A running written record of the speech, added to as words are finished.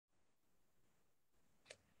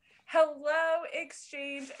Hello,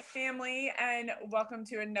 Exchange family, and welcome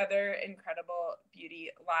to another incredible Beauty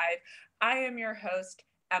Live. I am your host,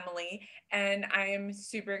 Emily, and I am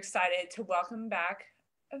super excited to welcome back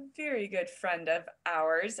a very good friend of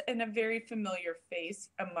ours and a very familiar face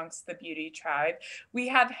amongst the beauty tribe. We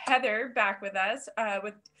have Heather back with us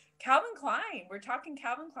with Calvin Klein. We're talking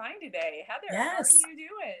Calvin Klein today. Heather, how are Yes. you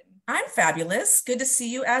doing? I'm fabulous. Good to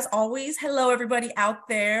see you as always. Hello, everybody out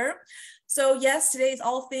there. So yes, today's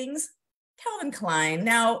all things Calvin Klein.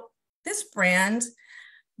 Now, this brand,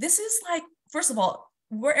 this is like, first of all,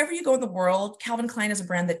 wherever you go in the world, Calvin Klein is a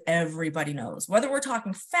brand that everybody knows, whether we're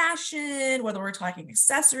talking fashion, whether we're talking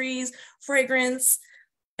accessories, fragrance,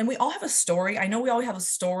 and we all have a story. I know we all have a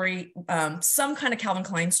story, some kind of Calvin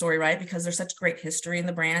Klein story, right? Because there's such great history in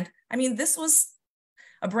the brand. I mean, this was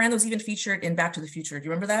a brand that was even featured in Back to the Future. Do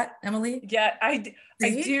you remember that, Emily? Yeah, I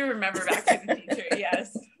do remember Back to the Future,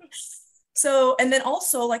 yes. So, and then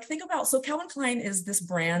also like think about, so Calvin Klein is this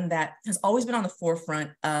brand that has always been on the forefront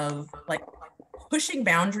of like pushing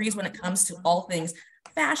boundaries when it comes to all things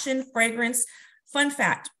fashion, fragrance. Fun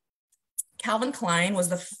fact, Calvin Klein was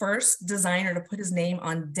the first designer to put his name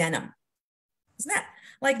on denim. Isn't that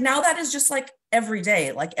like now that is just like every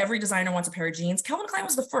day, like every designer wants a pair of jeans. Calvin Klein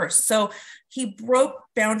was the first. So he broke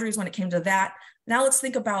boundaries when it came to that. Now let's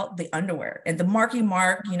think about the underwear and the Marky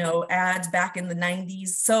Mark, ads back in the 90s.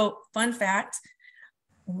 So fun fact,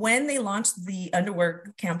 when they launched the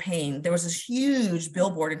underwear campaign, there was this huge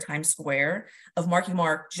billboard in Times Square of Marky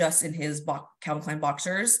Mark just in his Calvin Klein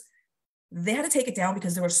boxers. They had to take it down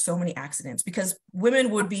because there were so many accidents, because women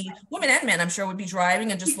and men, I'm sure, would be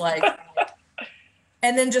driving and just like,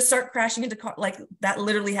 and then just start crashing into car. Like that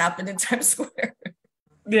literally happened in Times Square.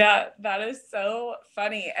 Yeah, that is so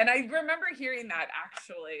funny. And I remember hearing that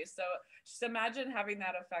actually. So just imagine having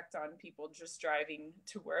that effect on people just driving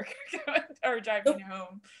to work or driving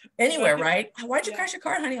home. Anywhere, right? Why'd you crash your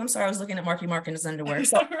car, honey? I'm sorry, I was looking at Marky Mark in his underwear.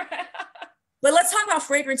 So, Right. but let's talk about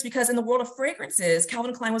fragrance, because in the world of fragrances,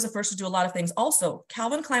 Calvin Klein was the first to do a lot of things. Also,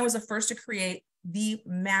 Calvin Klein was the first to create the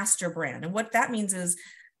master brand. And what that means is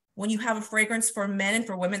when you have a fragrance for men and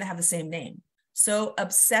for women that have the same name. So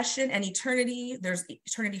obsession and eternity, there's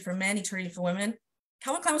eternity for men, eternity for women.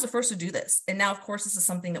 Calvin Klein was the first to do this. And now, of course, this is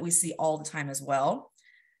something that we see all the time as well.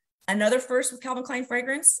 Another first with Calvin Klein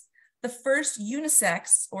fragrance, the first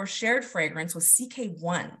unisex or shared fragrance was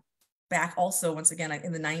CK1 back also, once again,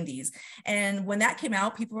 in the 90s. And when that came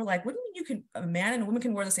out, people were like, what do you mean a man and a woman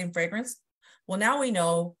can wear the same fragrance? Well, now we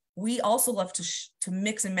know. We also love to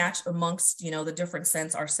mix and match amongst, the different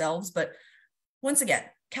scents ourselves. But once again,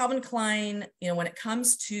 Calvin Klein, when it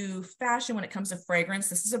comes to fashion, when it comes to fragrance,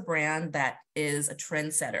 this is a brand that is a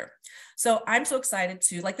trendsetter. So I'm so excited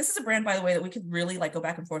to, this is a brand, by the way, that we could really go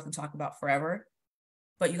back and forth and talk about forever.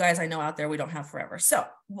 But you guys, I know out there, we don't have forever. So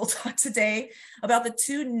we'll talk today about the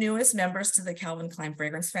two newest members to the Calvin Klein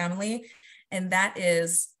fragrance family. And that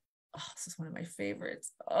is, this is one of my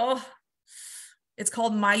favorites. It's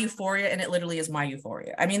called My Euphoria, and it literally is My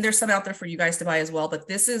Euphoria. I mean, there's some out there for you guys to buy as well, but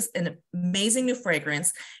this is an amazing new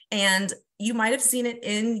fragrance. And you might have seen it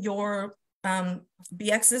in your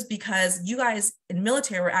BXs, because you guys in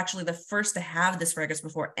military were actually the first to have this fragrance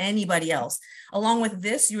before anybody else. Along with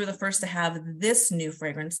this, you were the first to have this new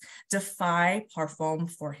fragrance, Defy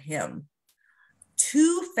Parfum for Him.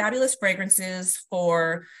 Two fabulous fragrances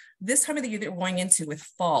for this time of the year that we're going into with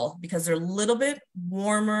fall, because they're a little bit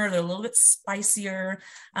warmer, they're a little bit spicier.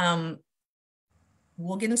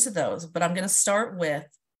 We'll get into those, but I'm going to start with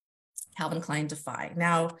Calvin Klein Defy.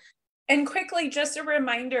 Now, and quickly, just a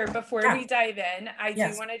reminder before we dive in, I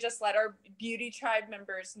do want to just let our Beauty Tribe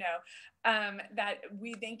members know that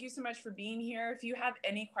we thank you so much for being here. If you have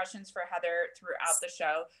any questions for Heather throughout the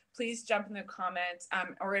show, please jump in the comments.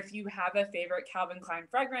 Or if you have a favorite Calvin Klein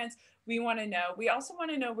fragrance, we want to know. We also want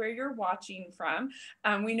to know where you're watching from.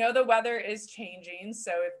 We know the weather is changing.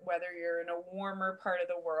 So whether you're in a warmer part of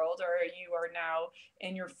the world or you are now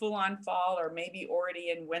in your full-on fall or maybe already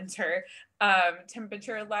in winter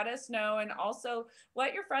temperature, let us know. And also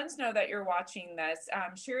let your friends know that you're watching this.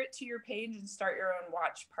 Share it to your page and start your own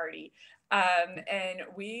watch party. And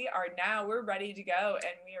we're ready to go,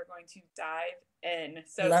 and we are going to dive in.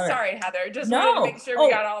 So sorry, Heather, just wanted to make sure we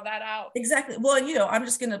got all that out. Exactly. Well, I'm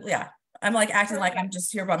just gonna, I'm acting like I'm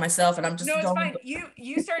just here by myself, and I'm just it's fine.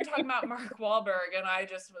 You started talking about Mark Wahlberg, and I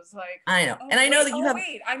just was like, I know. And I know that you have,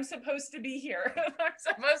 wait, I'm supposed to be here. I'm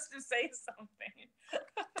supposed to say something.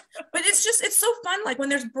 But it's so fun. Like when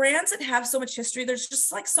there's brands that have so much history, there's just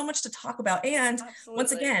so much to talk about. And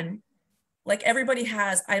once again, everybody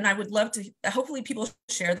has, and I would love to, hopefully people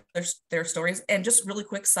share their stories. And just really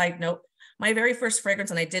quick side note, My very first fragrance,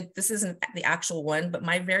 and this isn't the actual one, but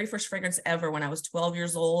my very first fragrance ever when I was 12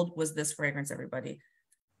 years old was this fragrance, everybody.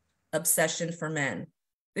 Obsession for Men.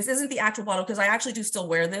 This isn't the actual bottle because I actually do still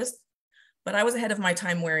wear this, but I was ahead of my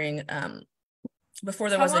time wearing, before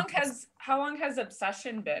there was how long has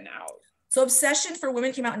Obsession been out? So Obsession for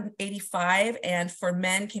women came out in 85 and for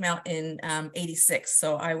men came out in 86.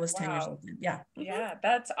 So I was 10 years old. Yeah. Yeah,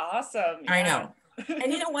 that's awesome. Yeah. I know.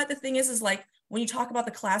 And you know what? The thing is like, when you talk about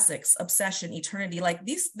the classics, Obsession, Eternity, like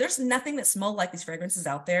there's nothing that smelled like these fragrances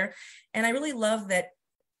out there. And I really love that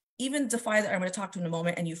even Defy, that I'm going to talk to in a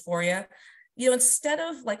moment, and Euphoria, you know, instead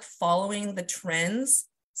of like following the trends,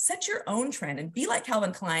 set your own trend and be like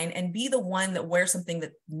Calvin Klein and be the one that wears something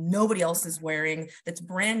that nobody else is wearing, that's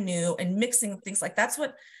brand new, and mixing things. Like that's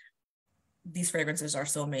what these fragrances are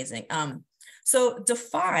so amazing. So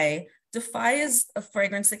Defy is a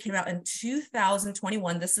fragrance that came out in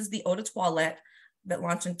 2021. This is the Eau de Toilette that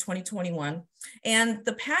launched in 2021. And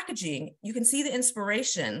the packaging, you can see the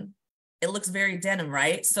inspiration. It looks very denim,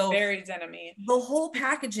 right? So very denim-y. The whole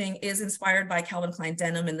packaging is inspired by Calvin Klein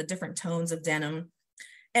denim and the different tones of denim.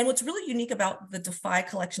 And what's really unique about the Defy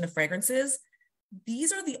collection of fragrances,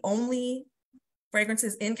 these are the only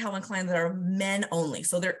fragrances in Calvin Klein that are men only.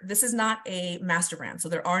 So this is not a master brand. So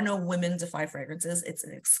there are no women Defy fragrances. It's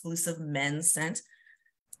an exclusive men's scent.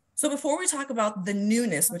 So before we talk about the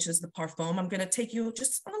newness, which is the parfum, I'm going to take you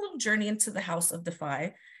just on a little journey into the house of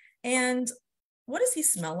Defy. And what does he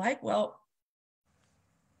smell like? Well,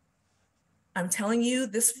 I'm telling you,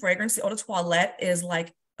 this fragrance, the Eau de Toilette, is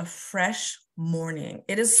like a fresh morning.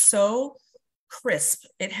 It is so crisp.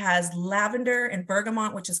 It has lavender and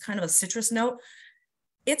bergamot, which is kind of a citrus note.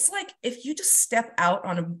 It's like if you just step out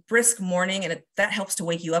on a brisk morning and that helps to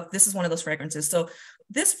wake you up, this is one of those fragrances. So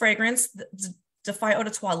this fragrance, the Defy Eau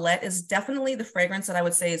de Toilette, is definitely the fragrance that I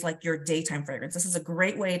would say is like your daytime fragrance. This is a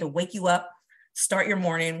great way to wake you up, start your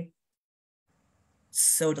morning.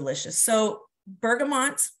 So delicious. So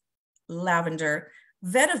bergamot, lavender,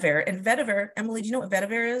 vetiver, and vetiver, Emily, do you know what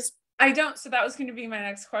vetiver is? I don't. So that was going to be my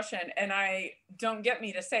next question. And I don't get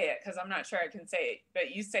me to say it because I'm not sure I can say it,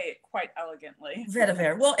 but you say it quite elegantly.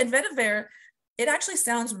 Vetiver. Well, in vetiver, it actually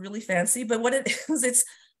sounds really fancy, but what it is, it's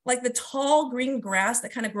like the tall green grass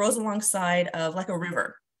that kind of grows alongside of like a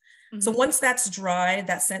river. Mm-hmm. So once that's dry,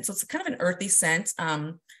 that scent, so it's kind of an earthy scent.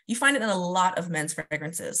 You find it in a lot of men's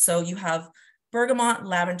fragrances. So you have bergamot,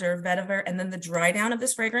 lavender, vetiver, and then the dry down of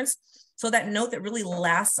this fragrance. So that note that really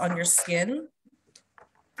lasts on your skin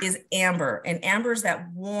is amber. And amber is that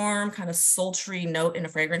warm, kind of sultry note in a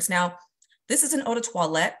fragrance. Now, this is an Eau de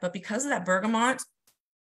Toilette, but because of that bergamot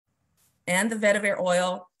and the vetiver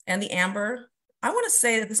oil and the amber, I want to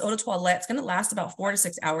say that this Eau de Toilette is going to last about 4 to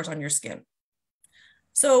 6 hours on your skin.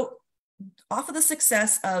 So off of the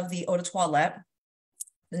success of the Eau de Toilette,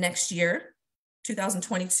 the next year,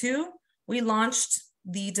 2022, we launched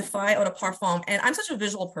the Defy Eau de Parfum. And I'm such a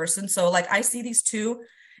visual person. So like I see these two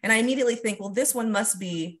and I immediately think, well, this one must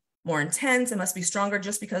be more intense. It must be stronger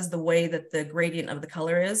just because the way that the gradient of the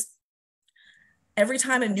color is. Every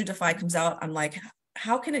time a new Defy comes out, I'm like,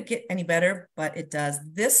 how can it get any better? But it does.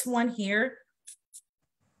 This one here,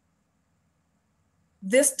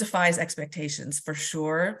 this defies expectations for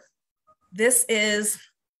sure. This is,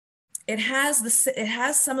 it has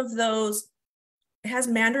some of those, it has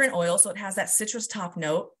mandarin oil, so it has that citrus top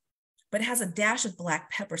note, but it has a dash of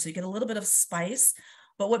black pepper, so you get a little bit of spice.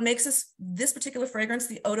 But what makes this particular fragrance,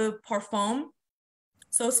 the Eau de Parfum,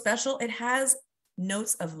 so special, it has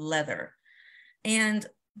notes of leather. And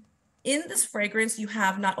in this fragrance, you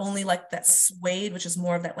have not only like that suede, which is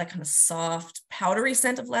more of that like kind of soft, powdery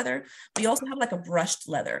scent of leather, but you also have like a brushed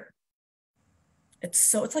leather.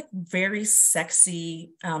 It's like very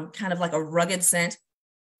sexy, kind of like a rugged scent.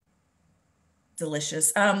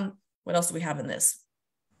 Delicious. What else do we have in this?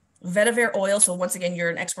 Vetiver oil. So once again,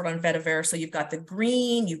 you're an expert on vetiver. So you've got the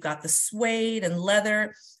green, you've got the suede and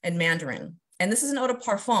leather and mandarin. And this is an Eau de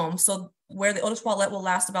Parfum. So where the Eau de Toilette will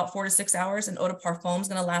last about 4 to 6 hours, and Eau de Parfum is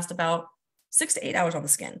going to last about 6 to 8 hours on the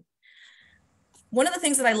skin. One of the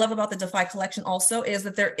things that I love about the Defy collection also is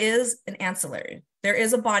that there is an ancillary. There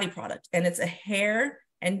is a body product, and it's a hair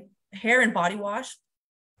and body wash,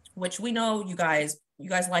 which we know you guys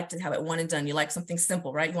like to have it one and done. You like something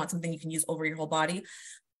simple, right? You want something you can use over your whole body.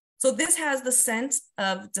 So this has the scent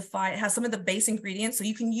of Defy. It has some of the base ingredients. So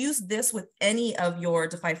you can use this with any of your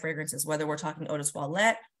Defy fragrances, whether we're talking Eau de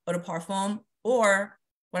Toilette, Eau de Parfum, or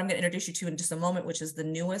what I'm going to introduce you to in just a moment, which is the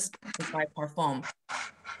newest Defy Parfum.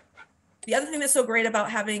 The other thing that's so great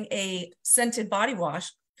about having a scented body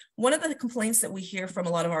wash, one of the complaints that we hear from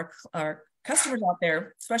a lot of our customers out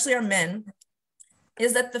there, especially our men,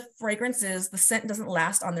 is that the fragrances, the scent doesn't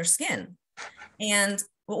last on their skin. And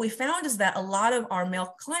what we found is that a lot of our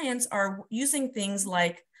male clients are using things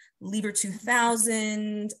like Libra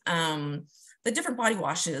 2000, the different body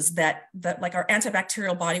washes that like our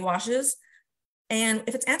antibacterial body washes. And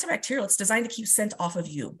if it's antibacterial, it's designed to keep scent off of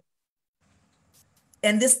you.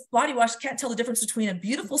 And this body wash can't tell the difference between a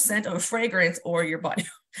beautiful scent of a fragrance or your body.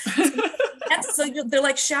 So they're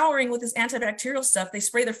like showering with this antibacterial stuff. They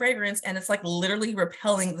spray the fragrance and it's like literally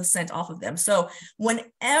repelling the scent off of them. So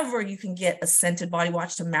whenever you can get a scented body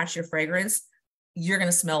wash to match your fragrance, you're going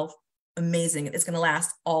to smell amazing. It's going to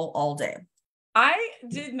last all day. I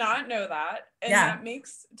did not know that. And that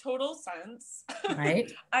makes total sense. Right.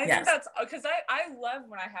 I think that's because I love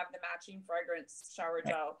when I have the matching fragrance shower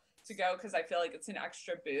gel to go, because I feel like it's an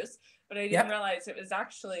extra boost. But I didn't realize it was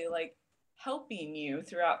actually like helping you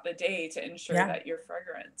throughout the day to ensure that your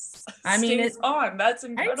fragrance stays on. That's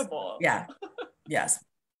incredible. Yeah. Yes.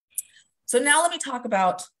 So now let me talk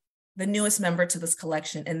about the newest member to this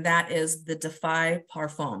collection, and that is the Defy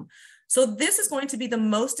parfum. So this is going to be the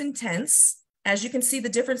most intense. As you can see, the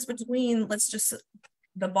difference between,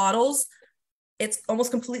 the bottles, it's almost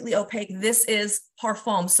completely opaque. This is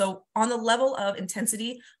parfum. So on the level of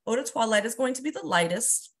intensity, Eau de Toilette is going to be the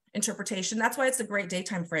lightest interpretation. That's why it's a great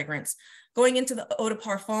daytime fragrance. Going into the Eau de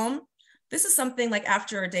Parfum, this is something like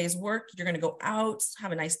after a day's work, you're going to go out,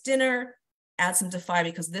 have a nice dinner, add some Defy,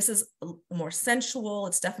 because this is more sensual.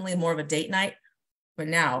 It's definitely more of a date night. But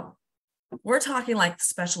now we're talking like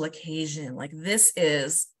special occasion. Like this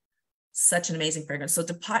is such an amazing fragrance. So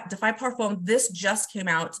Defy Parfum, this just came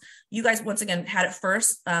out. You guys, once again, had it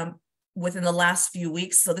first within the last few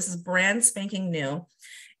weeks. So this is brand spanking new.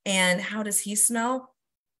 And how does he smell?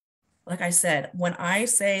 Like I said, when I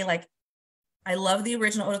say like, I love the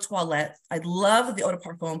original Eau de Toilette, I love the Eau de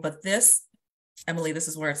Parfum, but this, Emily, this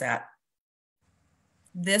is where it's at.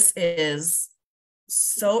 This is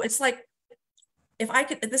so, it's like,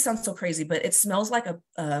 this sounds so crazy, but it smells like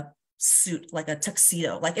a suit, like a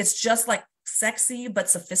tuxedo. Like it's just like sexy, but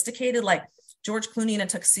sophisticated, like George Clooney in a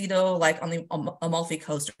tuxedo, like on the Amalfi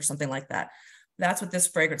Coast or something like that. That's what this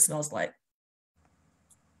fragrance smells like.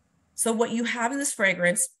 So what you have in this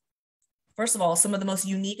fragrance, first of all, some of the most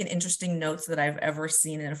unique and interesting notes that I've ever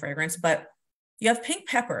seen in a fragrance, but you have pink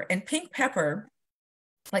pepper, and pink pepper,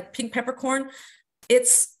 like pink peppercorn,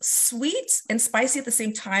 it's sweet and spicy at the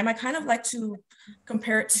same time. I kind of like to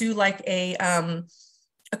compare it to like a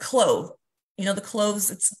clove. You know, the cloves,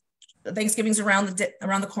 it's Thanksgiving's around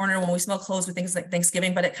the corner. When we smell cloves, we think it's like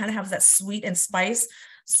Thanksgiving, but it kind of has that sweet and spice.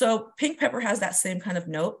 So pink pepper has that same kind of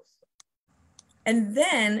note. And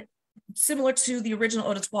then similar to the original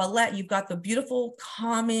Eau de Toilette, you've got the beautiful,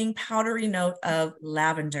 calming, powdery note of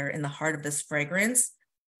lavender in the heart of this fragrance.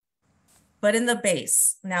 But in the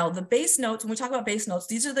base, now the base notes, when we talk about base notes,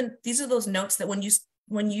 these are those notes that when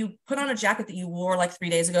you put on a jacket that you wore like 3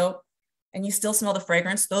 days ago and you still smell the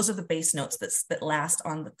fragrance, those are the base notes that last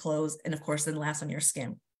on the clothes and of course then last on your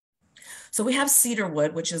skin. So we have cedar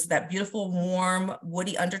wood, which is that beautiful, warm,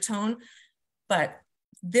 woody undertone. But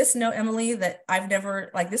this note, Emily, that I've never,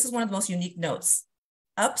 like, this is one of the most unique notes.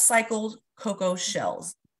 Upcycled cocoa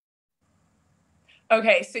shells.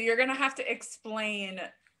 Okay, so you're gonna have to explain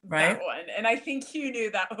that one. And I think you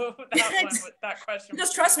knew that question.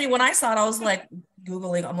 Just trust me, when I saw it, I was like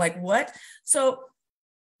Googling, I'm like, what? So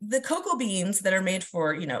the cocoa beans that are made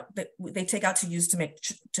for, you know, that they take out to use to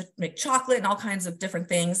make chocolate and all kinds of different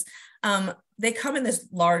things. They come in this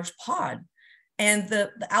large pod, and the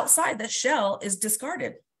outside, that shell, is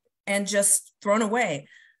discarded and just thrown away.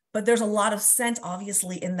 But there's a lot of scent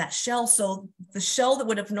obviously in that shell. So the shell that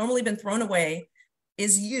would have normally been thrown away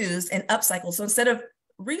is used and upcycled. So instead of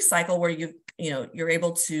recycle, where you're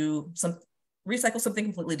able to recycle something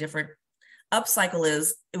completely different, upcycle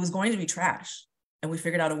is, it was going to be trash. And we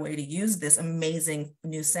figured out a way to use this amazing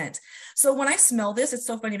new scent. So when I smell this, it's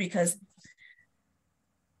so funny because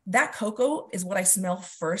that cocoa is what I smell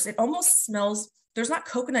first. It almost smells, there's not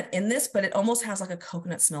coconut in this, but it almost has like a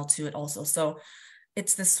coconut smell to it also. So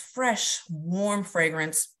it's this fresh, warm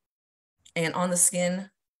fragrance, and on the skin,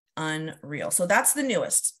 unreal. So that's the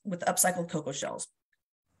newest with the upcycled cocoa shells.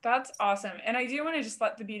 That's awesome. And I do want to just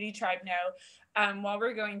let the beauty tribe know, while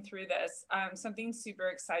we're going through this, something super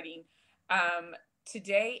exciting.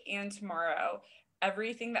 Today and tomorrow,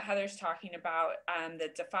 everything that Heather's talking about, the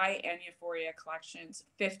Defy and Euphoria collections,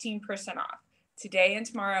 15% off. Today and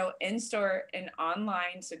tomorrow, in store and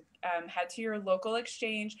online. So head to your local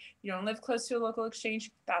exchange. You don't live close to a local exchange,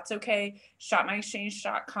 that's okay.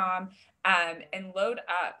 shopmyexchange.com and load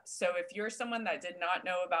up. So if you're someone that did not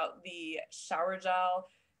know about the shower gel,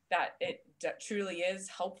 that it truly is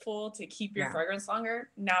helpful to keep your fragrance longer,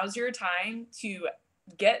 now's your time to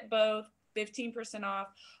get both, 15% off.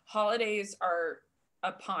 Holidays are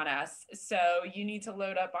upon us, so you need to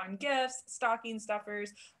load up on gifts, stocking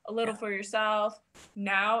stuffers, a little for yourself.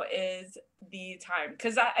 Now is the time,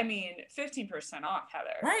 because I mean 15% off, Heather.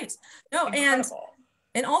 Right. No, incredible.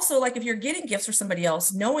 And also, like, if you're getting gifts for somebody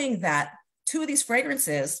else, knowing that 2 of these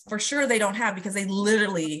fragrances for sure they don't have because they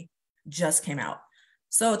literally just came out.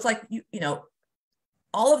 So it's like, you know,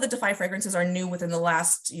 all of the Defy fragrances are new within the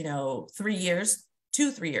last, 3 years,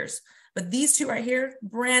 2-3 years. But these 2 right here,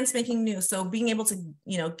 brand spanking new. So being able to,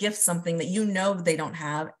 gift something that they don't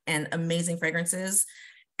have, and amazing fragrances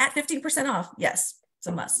at 15% off, yes, it's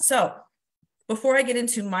a must. So before I get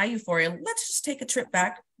into my Euphoria, let's just take a trip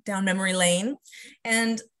back down memory lane.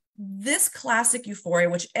 And this classic Euphoria,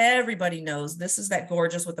 which everybody knows, this is that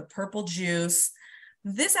gorgeous with the purple juice.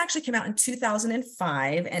 This actually came out in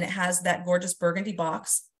 2005, and it has that gorgeous burgundy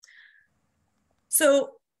box. So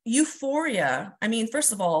Euphoria, I mean,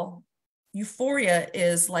 first of all, Euphoria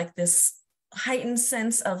is like this heightened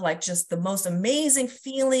sense of like just the most amazing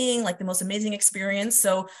feeling, like the most amazing experience.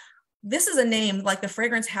 So this is a name, like the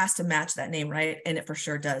fragrance has to match that name, right? And it for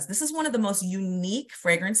sure does. This is one of the most unique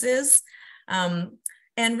fragrances. And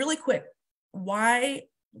really quick,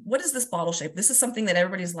 what is this bottle shape? This is something that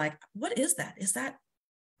everybody's like, what is that?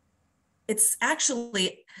 It's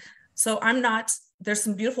actually, so there's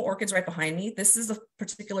some beautiful orchids right behind me. This is a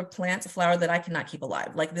particular plant, a flower that I cannot keep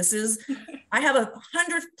alive. Like I have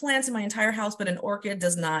 100 plants in my entire house, but an orchid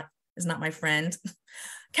is not my friend.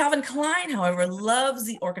 Calvin Klein, however, loves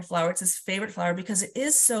the orchid flower. It's his favorite flower because it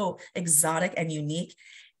is so exotic and unique.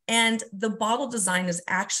 And the bottle design is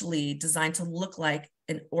actually designed to look like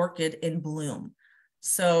an orchid in bloom.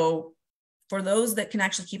 So for those that can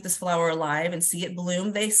actually keep this flower alive and see it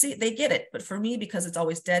bloom, they get it. But for me, because it's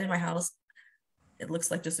always dead in my house, it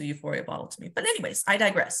looks like just a Euphoria bottle to me. But anyways, I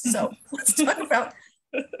digress. So let's talk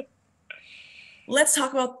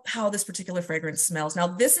about how this particular fragrance smells. Now,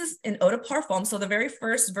 this is an eau de parfum. So the very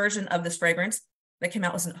first version of this fragrance that came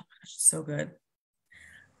out was oh my gosh, so good.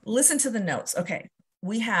 Listen to the notes. Okay,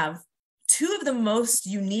 we have 2 of the most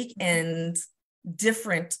unique and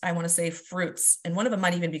different, I want to say, fruits, and one of them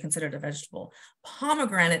might even be considered a vegetable: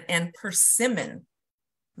 pomegranate and persimmon.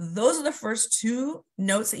 Those are the first 2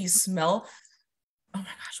 notes that you smell. Oh my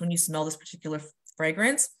gosh, when you smell this particular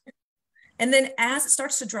fragrance. And then as it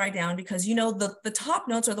starts to dry down, because the top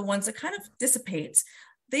notes are the ones that kind of dissipate,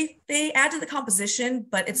 they add to the composition,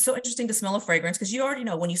 but it's so interesting to smell a fragrance because you already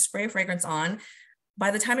know when you spray a fragrance on,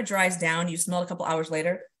 by the time it dries down, you smell it a couple hours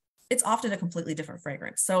later, it's often a completely different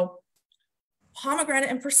fragrance. So pomegranate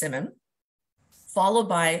and persimmon, followed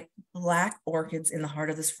by black orchids in the heart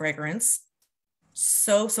of this fragrance.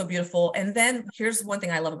 So beautiful. And then here's one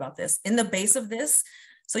thing I love about this. In the base of this,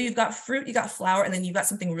 so you've got fruit, you got flower, and then you've got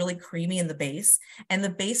something really creamy in the base. And the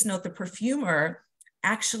base note, the perfumer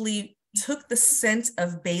actually took the scent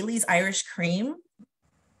of Bailey's Irish Cream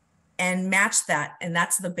and matched that. And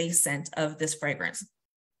that's the base scent of this fragrance.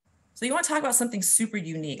 So you want to talk about something super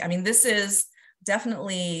unique. I mean, this is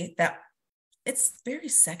definitely that. It's very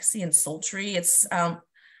sexy and sultry. It's,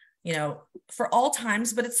 for all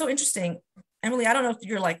times, but it's so interesting. Emily, I don't know if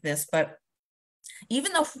you're like this, but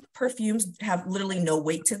even though perfumes have literally no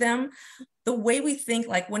weight to them, the way we think,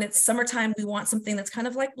 like when it's summertime, we want something that's kind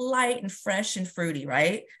of like light and fresh and fruity,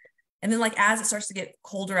 right? And then like as it starts to get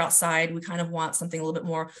colder outside, we kind of want something a little bit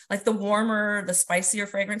more like the warmer, the spicier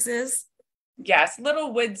fragrances. Yes,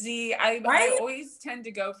 little woodsy. I always tend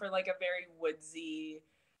to go for like a very woodsy,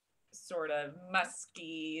 sort of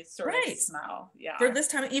musky sort of smell. Yeah. For this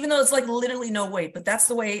time, even though it's like literally no weight, but that's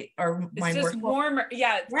the way our mind works. It's just warmer.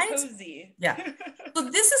 Yeah, it's cozy. Yeah. So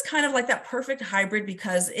this is kind of like that perfect hybrid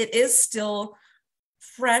because it is still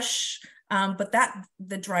fresh, but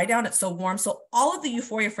the dry down, it's so warm. So all of the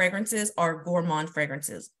Euphoria fragrances are gourmand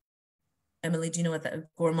fragrances. Emily, do you know what the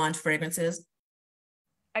gourmand fragrance is?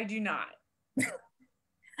 I do not.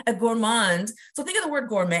 A gourmand. So think of the word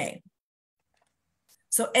gourmet.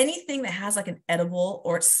 So anything that has like an edible,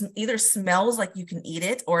 or it either smells like you can eat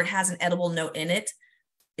it, or it has an edible note in it,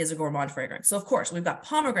 is a gourmand fragrance. So of course, we've got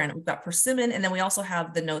pomegranate, we've got persimmon, and then we also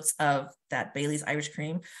have the notes of that Bailey's Irish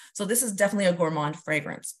Cream. So this is definitely a gourmand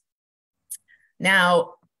fragrance.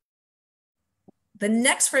 Now, the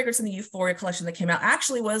next fragrance in the Euphoria collection that came out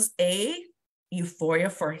actually was a Euphoria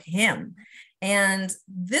for him. And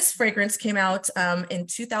this fragrance came out in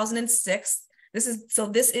 2006. This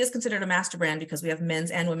is considered a master brand because we have men's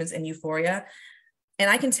and women's in Euphoria. And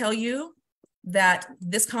I can tell you that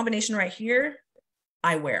this combination right here,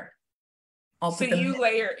 I wear. So you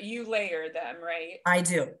layer them, right? I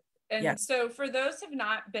do. And yes. so for those who have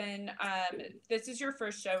not been, this is your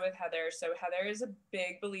first show with Heather. So Heather is a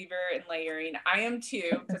big believer in layering. I am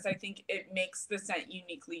too, because I think it makes the scent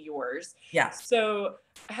uniquely yours. Yeah. So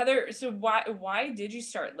Heather, so why did you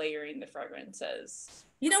start layering the fragrances?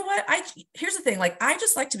 You know what? Here's the thing, like, I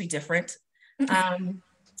just like to be different. I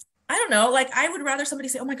don't know, like, I would rather somebody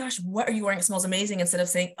say, oh my gosh, what are you wearing? It smells amazing, instead of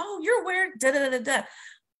saying, oh, you're wearing da da da da da.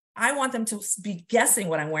 I want them to be guessing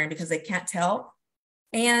what I'm wearing because they can't tell.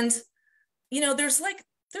 And, there's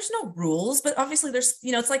no rules, but obviously there's,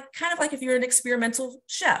 it's like kind of like if you're an experimental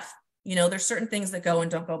chef, there's certain things that go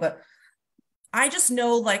and don't go, but I just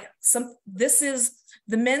know like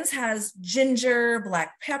the men's has ginger,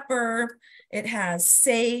 black pepper, it has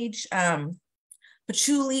sage,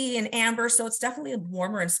 patchouli and amber. So it's definitely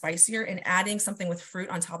warmer and spicier, and adding something with fruit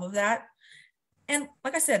on top of that. And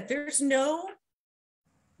like I said, there's no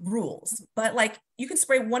rules, but like you can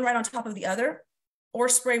spray one right on top of the other, or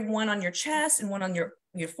spray one on your chest and one on your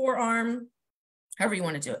forearm, however you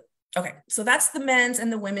want to do it. Okay, so that's the men's and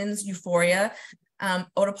the women's Euphoria eau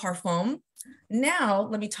de parfum. Now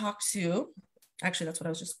let me talk to, actually that's what I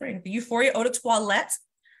was just spraying, the Euphoria eau de toilette.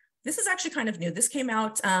 This is actually kind of new. This came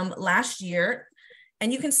out last year,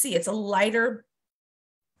 and you can see it's a lighter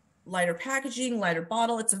packaging, lighter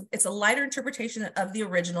bottle. It's a lighter interpretation of the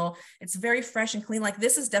original. It's very fresh and clean. Like,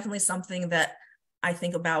 this is definitely something that I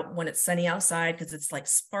think about when it's sunny outside, because it's like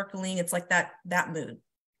sparkling. It's like that mood.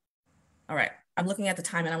 All right, I'm looking at the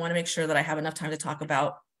time, and I want to make sure that I have enough time to talk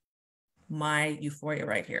about my Euphoria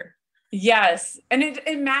right here. Yes, and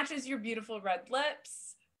it matches your beautiful red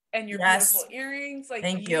lips and your beautiful earrings. Like,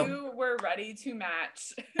 thank you were ready to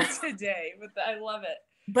match today with I love it.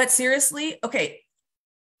 But seriously, okay,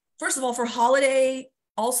 first of all, for holiday,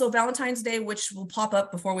 also Valentine's Day, which will pop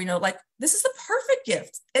up before we know, like, this is the perfect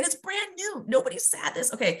gift, and it's brand new. Nobody's had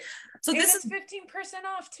this. Okay, so this is 15%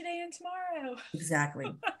 off today and tomorrow.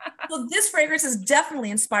 Exactly. So this fragrance is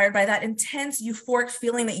definitely inspired by that intense euphoric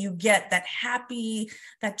feeling that you get, that happy,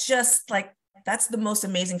 that just like, that's the most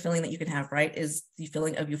amazing feeling that you can have, right? Is the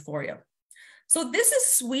feeling of euphoria. So this is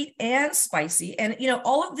sweet and spicy. And,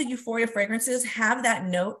 all of the Euphoria fragrances have that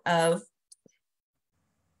note of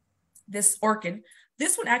this orchid.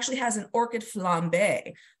 This one actually has an orchid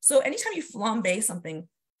flambe. So anytime you flambe something,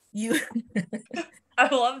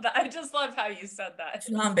 I love that. I just love how you said that.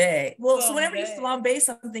 Flambe. Well, flambe. So whenever you flambe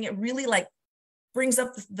something, it really like brings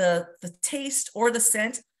up the taste or the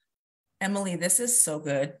scent. Emily, this is so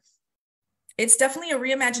good. It's definitely a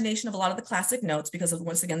reimagination of a lot of the classic notes because of,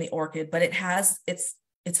 once again, the orchid, but it's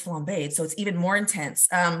flambéed, so it's even more intense.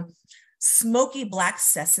 Smoky black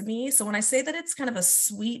sesame. So when I say that it's kind of a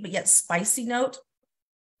sweet but yet spicy note,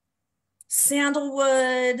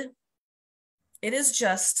 sandalwood, it is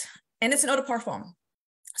just, and it's an eau de parfum.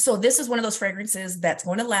 So this is one of those fragrances that's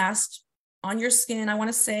going to last on your skin, I want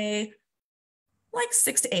to say, like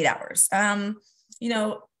 6 to 8 hours.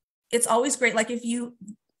 It's always great. Like,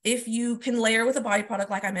 if you can layer with a body product,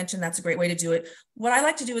 like I mentioned, that's a great way to do it. What I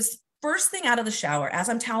like to do is, first thing out of the shower, as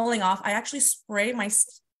I'm toweling off, I actually spray my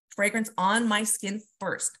fragrance on my skin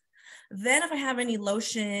first. Then if I have any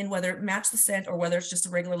lotion, whether it match the scent or whether it's just a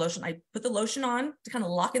regular lotion, I put the lotion on to kind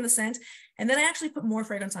of lock in the scent. And then I actually put more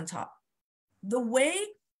fragrance on top. The way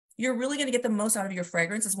you're really going to get the most out of your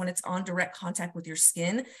fragrance is when it's on direct contact with your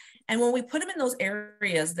skin. And when we put them in those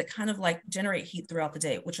areas that kind of like generate heat throughout the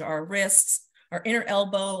day, which are our wrists, our inner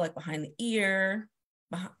elbow, like behind the ear,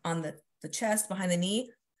 on the chest, behind the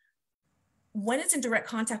knee, when it's in direct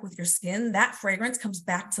contact with your skin, that fragrance comes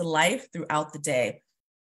back to life throughout the day.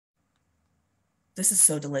 This is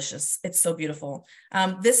so delicious. It's so beautiful.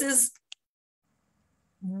 This is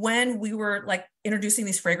when we were like introducing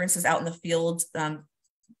these fragrances out in the field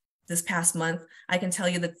this past month. I can tell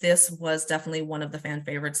you that this was definitely one of the fan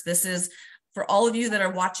favorites. This is, for all of you that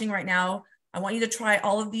are watching right now, I want you to try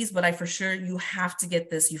all of these, but I for sure, you have to get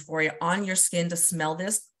this Euphoria on your skin to smell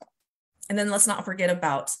this. And then let's not forget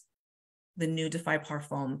about the new Defy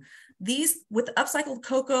parfum. These, with the upcycled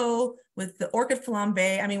cocoa, with the orchid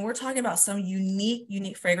flambe, I mean, we're talking about some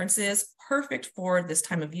unique fragrances, perfect for this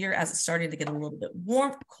time of year as it's starting to get a little bit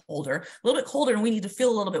colder, and we need to feel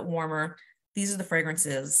a little bit warmer. These are the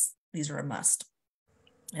fragrances. These are a must.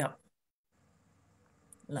 Yep.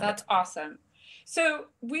 That's awesome. So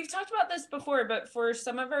we've talked about this before, but for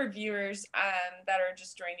some of our viewers that are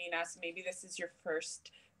just joining us, maybe this is your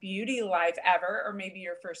first beauty live ever, or maybe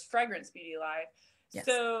your first fragrance beauty live. Yes.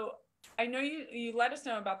 So I know you let us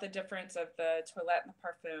know about the difference of the toilette and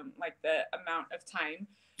the parfum, like the amount of time.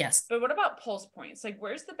 Yes. But what about pulse points? Like,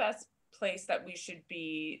 where's the best place that we should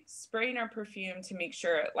be spraying our perfume to make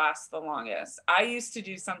sure it lasts the longest? I used to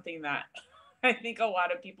do something that I think a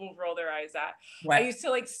lot of people roll their eyes at. I Right. used to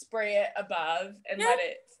like spray it above and Yeah. let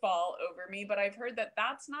it fall over me, but I've heard that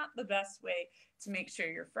that's not the best way to make sure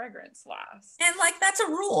your fragrance lasts. And like, that's a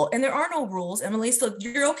rule, and there are no rules, Emily, so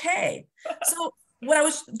you're okay. So what I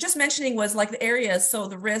was just mentioning was like the areas. So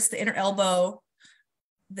the wrist, the inner elbow,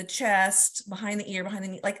 the chest, behind the ear, behind the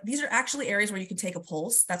knee, like these are actually areas where you can take a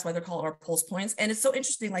pulse. That's why they're called our pulse points. And it's so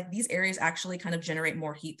interesting, like these areas actually kind of generate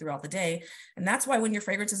more heat throughout the day. And that's why when your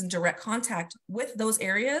fragrance is in direct contact with those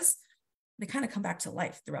areas, they kind of come back to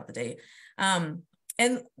life throughout the day.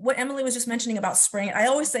 And what Emily was just mentioning about spraying, I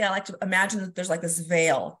always say I like to imagine that there's like this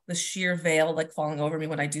veil, this sheer veil like falling over me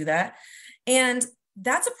when I do that. And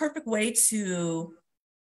that's a perfect way to,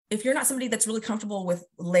 if you're not somebody that's really comfortable with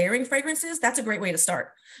layering fragrances, that's a great way to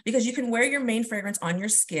start, because you can wear your main fragrance on your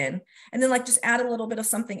skin and then like just add a little bit of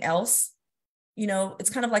something else. You know, it's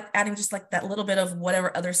kind of like adding just like that little bit of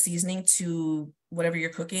whatever other seasoning to whatever you're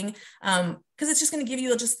cooking. Because it's just going to give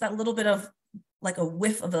you just that little bit of like a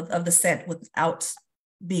whiff of the scent without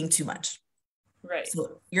being too much. Right.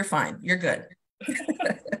 So you're fine. You're good.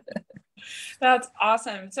 That's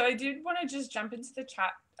awesome. So I did want to just jump into the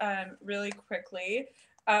chat really quickly.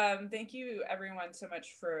 Thank you everyone so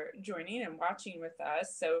much for joining and watching with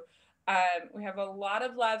us. So we have a lot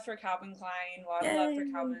of love for Calvin Klein, a lot of love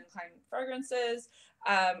for Calvin Klein fragrances.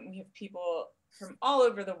 We have people from all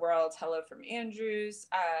over the world. Hello from Andrews,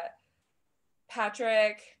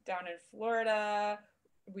 Patrick down in Florida.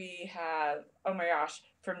 We have, oh my gosh,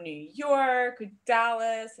 from New York,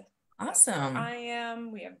 Dallas. Awesome. I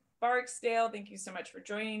am. We have Barksdale. Thank you so much for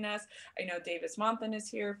joining us. I know Davis Monthan is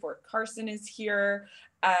here. Fort Carson is here.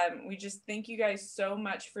 We just thank you guys so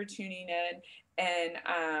much for tuning in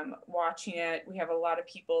and watching it. We have a lot of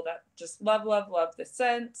people that just love the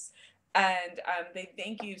scents. And they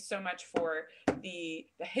thank you so much for the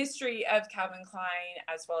history of Calvin Klein,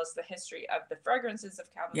 as well as the history of the fragrances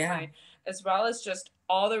of Calvin Klein, as well as just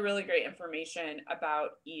all the really great information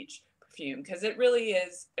about each perfume, because it really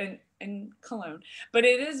is in cologne, but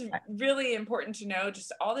it is really important to know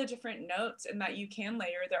just all the different notes and that you can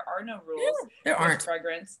layer. There are no rules. There aren't.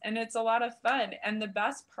 Fragrance, and it's a lot of fun. And the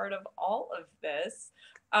best part of all of this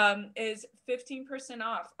is 15%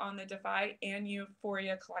 off on the Defy and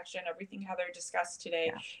Euphoria collection. Everything Heather discussed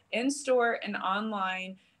today, in store and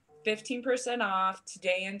online. 15% off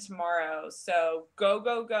today and tomorrow. So go,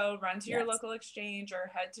 run to your local exchange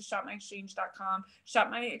or head to shopmyexchange.com.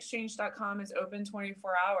 Shopmyexchange.com is open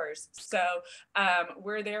 24 hours. So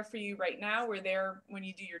we're there for you right now. We're there when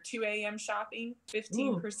you do your 2 a.m. shopping,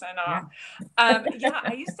 15% off.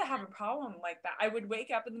 I used to have a problem like that. I would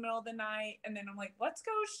wake up in the middle of the night and then I'm like, let's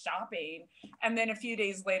go shopping. And then a few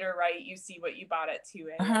days later, right, you see what you bought at 2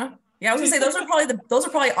 a.m. Yeah, I was gonna say those are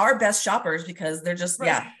probably our best shoppers, because they're just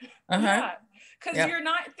because you're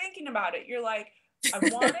not thinking about it. You're like, I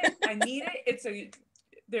want it, I need it.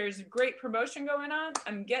 There's a great promotion going on.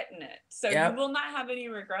 I'm getting it. So you will not have any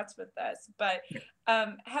regrets with this. But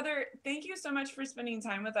Heather, thank you so much for spending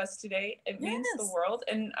time with us today. It means the world.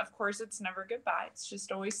 And of course, it's never goodbye. It's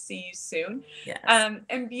just always see you soon.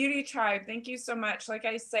 And Beauty Tribe, thank you so much. Like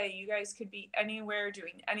I say, you guys could be anywhere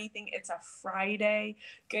doing anything. It's a Friday.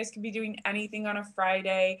 You guys could be doing anything on a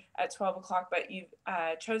Friday at 12 o'clock, but you've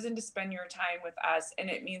chosen to spend your time with us, and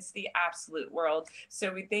it means the absolute world.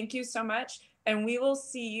 So we thank you so much. And we will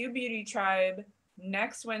see you, Beauty Tribe,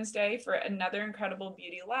 next Wednesday for another incredible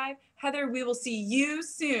Beauty Live. Heather, we will see you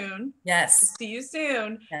soon. Yes. See you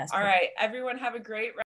soon. Yes. All right. Everyone have a great